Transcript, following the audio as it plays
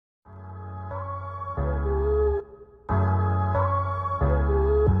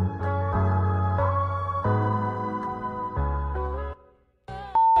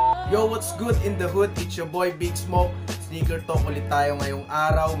Yo, what's good in the hood? It's your boy Big Smoke. Sneaker talk ulit tayo ngayong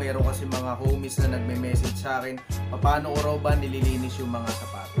araw. Meron kasi mga homies na nagme-message sa akin, paano ko raw ba nililinis yung mga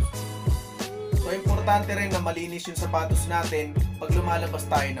sapatos. So, importante rin na malinis yung sapatos natin pag lumalabas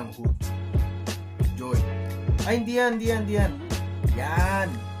tayo ng hood. Joy. Ay, hindi yan. Yan.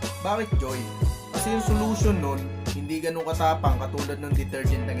 Bakit Joy? Kasi yung solution nun, hindi ganun katapang katulad ng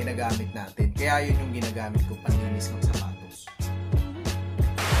detergent na ginagamit natin. Kaya yun yung ginagamit ko panlinis ng sapatos.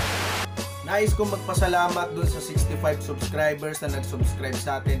 Nais kong magpasalamat dun sa 65 subscribers na nag-subscribe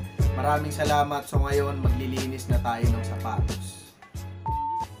sa atin. Maraming salamat. So ngayon, maglilinis na tayo ng sapatos.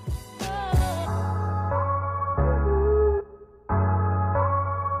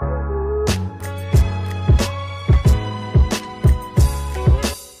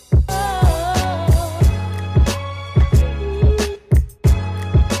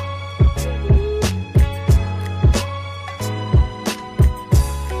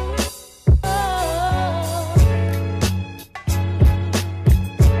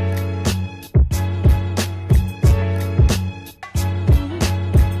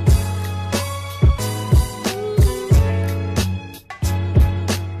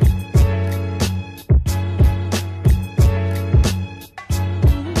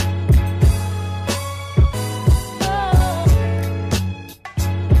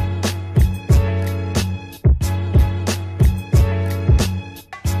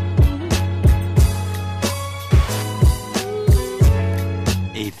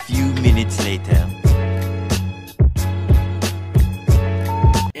 A few minutes later.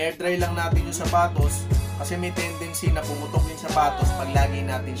 Air dry lang natin yung sapatos kasi may tendency na pumutok yung sapatos pag lagi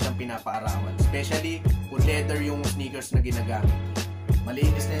natin siyang pinapaarawan. Especially kung leather yung sneakers na ginagamit.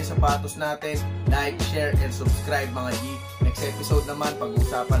 Malinis na yung sapatos natin. Like, share, and subscribe mga G. Next episode naman,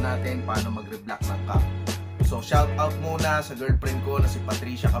 pag-usapan natin paano mag-reblock ng cap. So, shout out muna sa girlfriend ko na si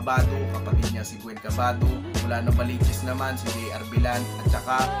Patricia Cabado, kapatid niya si Gwen Cabado, mula ng Baliches naman si JR Bilan, at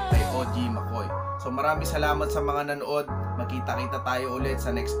saka kay OG Makoy. So, maraming salamat sa mga nanood. Makita-kita tayo ulit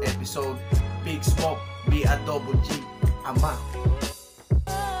sa next episode. Big Smoke, B.A.G. Ama.